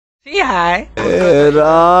राम,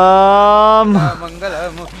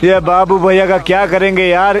 ये बाबू भैया का क्या करेंगे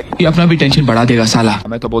यार? ये अपना भी टेंशन बढ़ा देगा साला।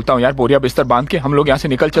 मैं तो बोलता हूँ यार, बोरिया बिस्तर बांध के हम लोग यहाँ से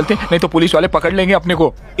निकल चलते, नहीं तो पुलिस वाले पकड़ लेंगे अपने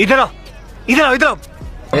को। इधर आओ, इधर आओ, इधर आओ।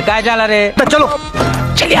 काय चला रे? चलो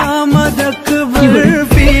चलिए।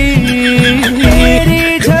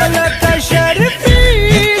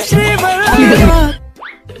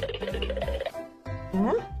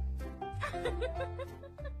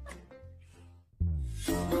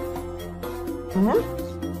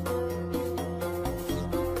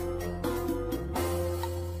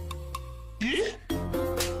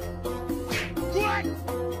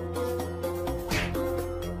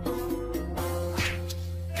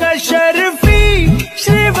 शर्फी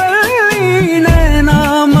श्रीवल्ली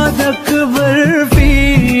नैना मदक बर्फी,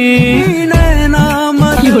 नैना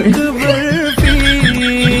मदक बर्फी,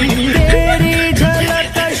 तेरी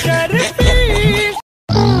झलक शर्फी।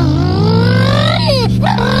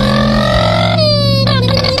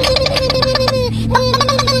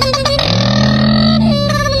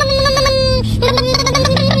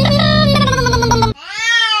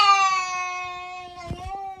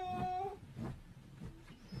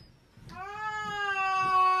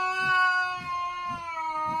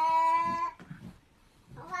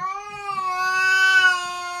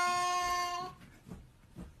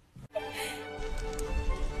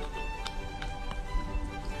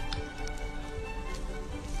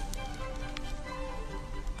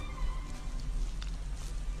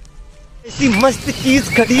 ऐसी मस्त चीज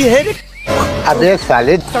खड़ी है। अबे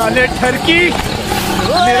साले ठरकी,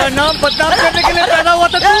 मेरा नाम बदनाम करने के लिए पैदा हुआ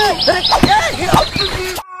था तू।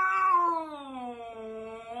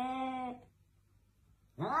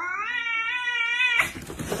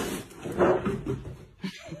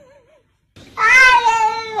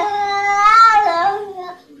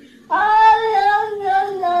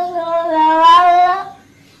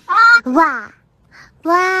 वाह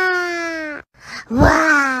वाह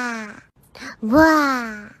वाह वाह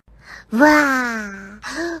वाह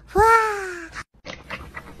वाह।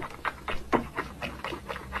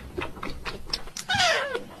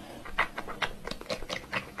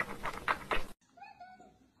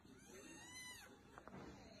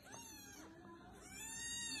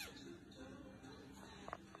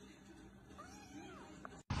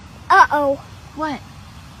 Uh-oh. What?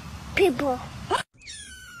 People.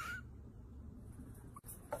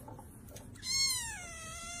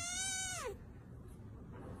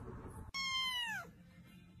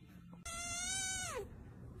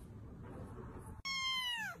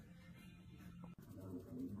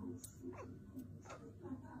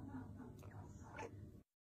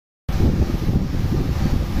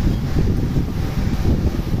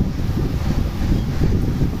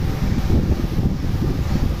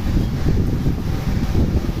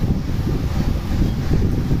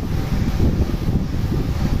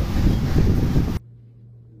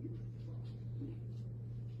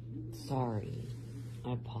 Sorry.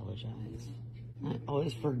 I apologize. I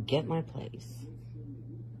always forget my place.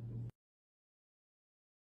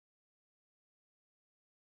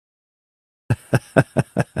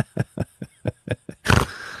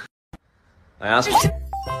 I asked.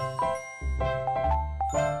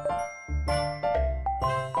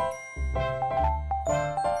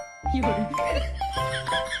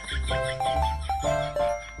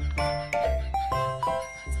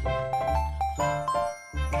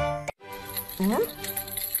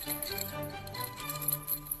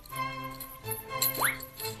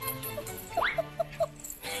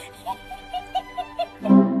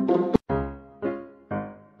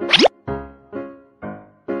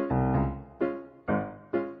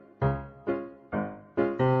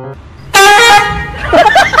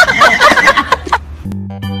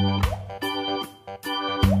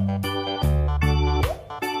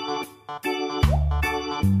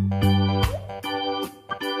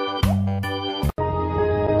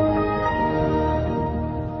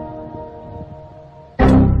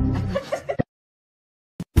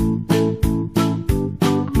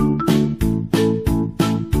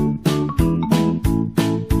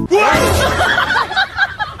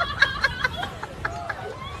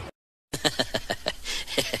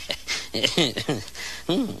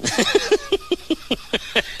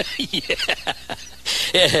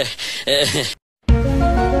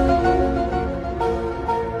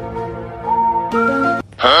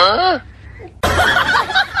 Huh?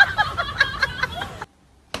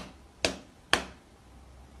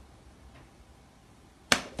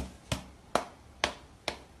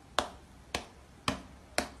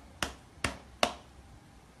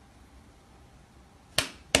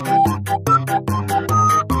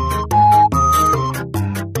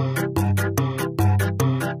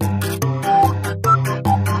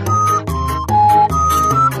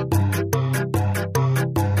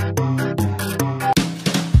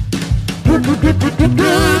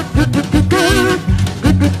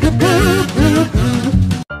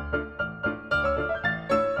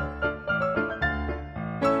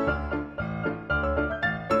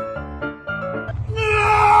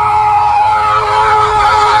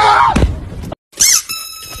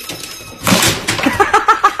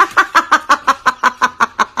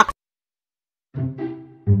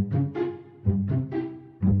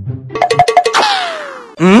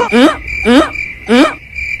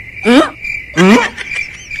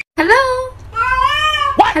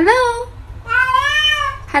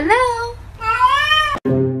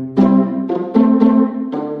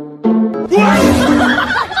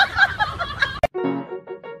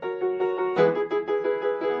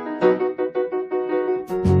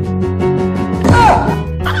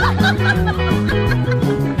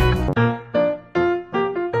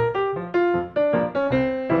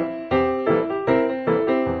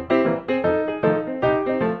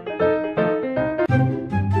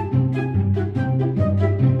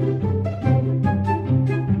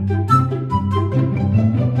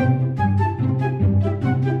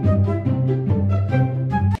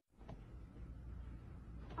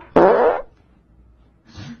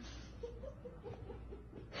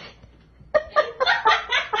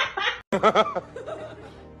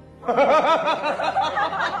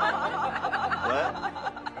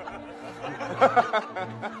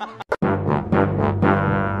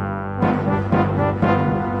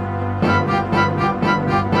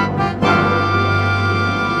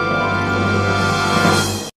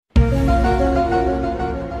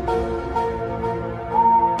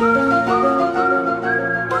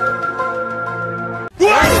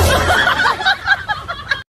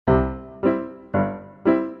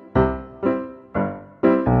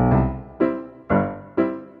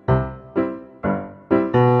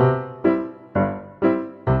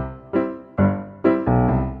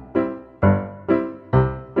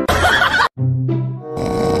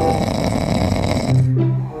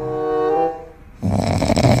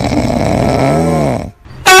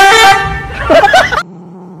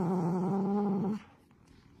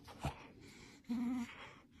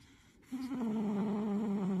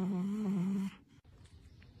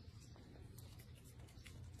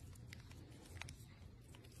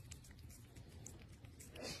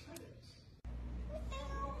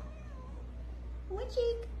 One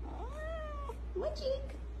cheek. One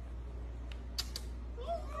cheek.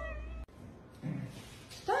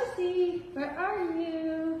 Stacy, where are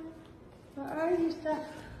you? Where are you, Stacy?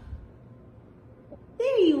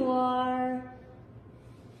 There you are.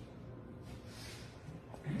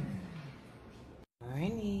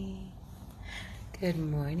 Morning. Good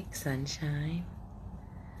morning, sunshine.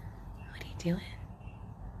 What are you doing?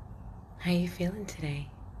 How are you feeling today?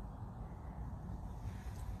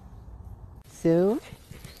 So,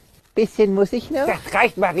 bisschen muss ich noch. Das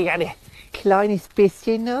reicht, Marianne. Kleines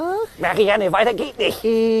bisschen noch. Marianne, weiter geht nicht.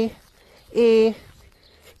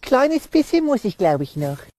 Kleines bisschen muss ich, glaube ich,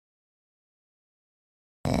 noch.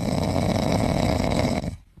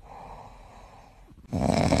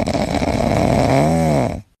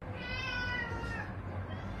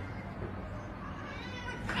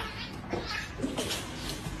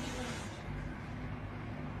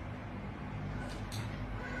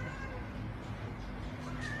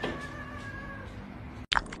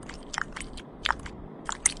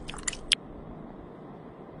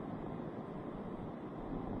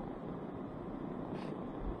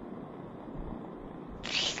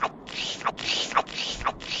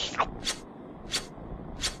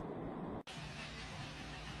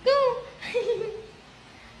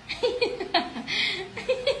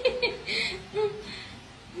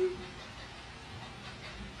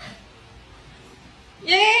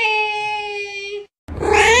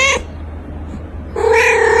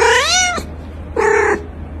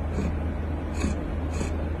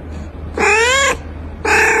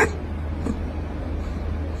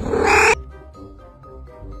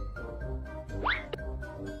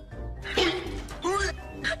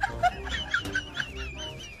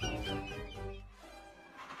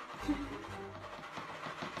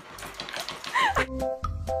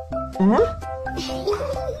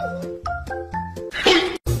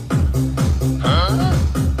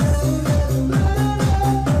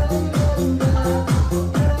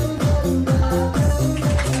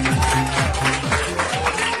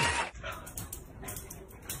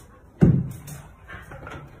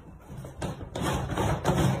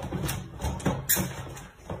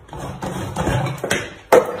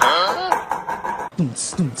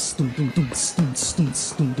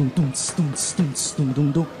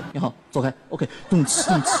 OK。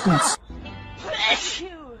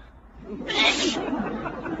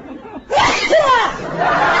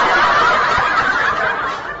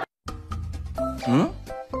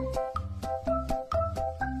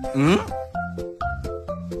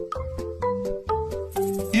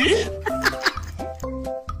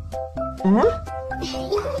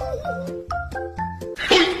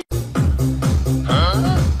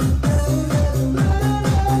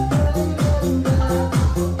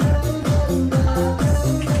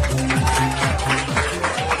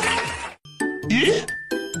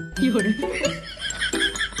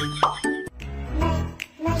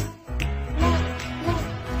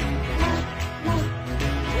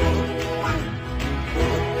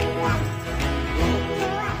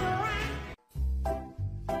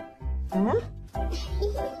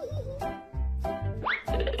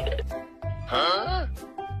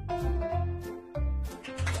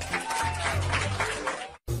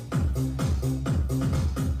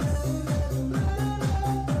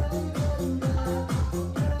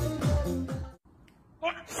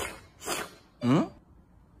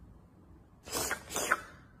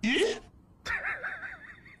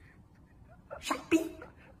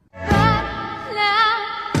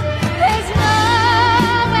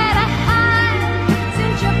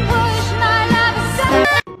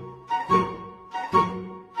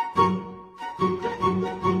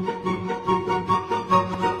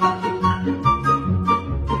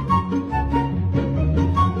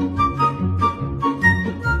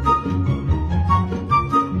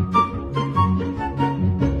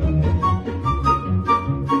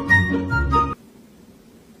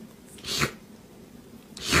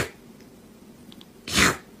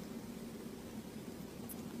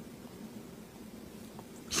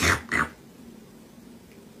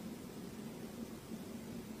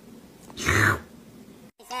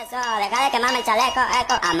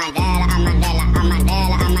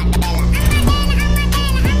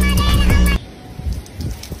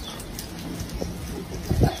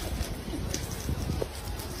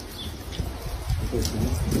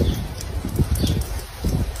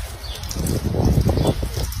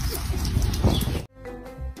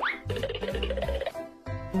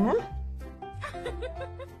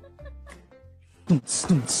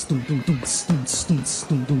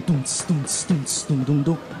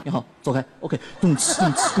你好，走开。OK，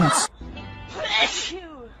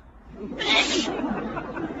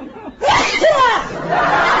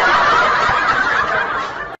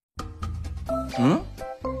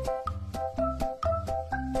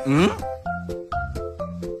嗯。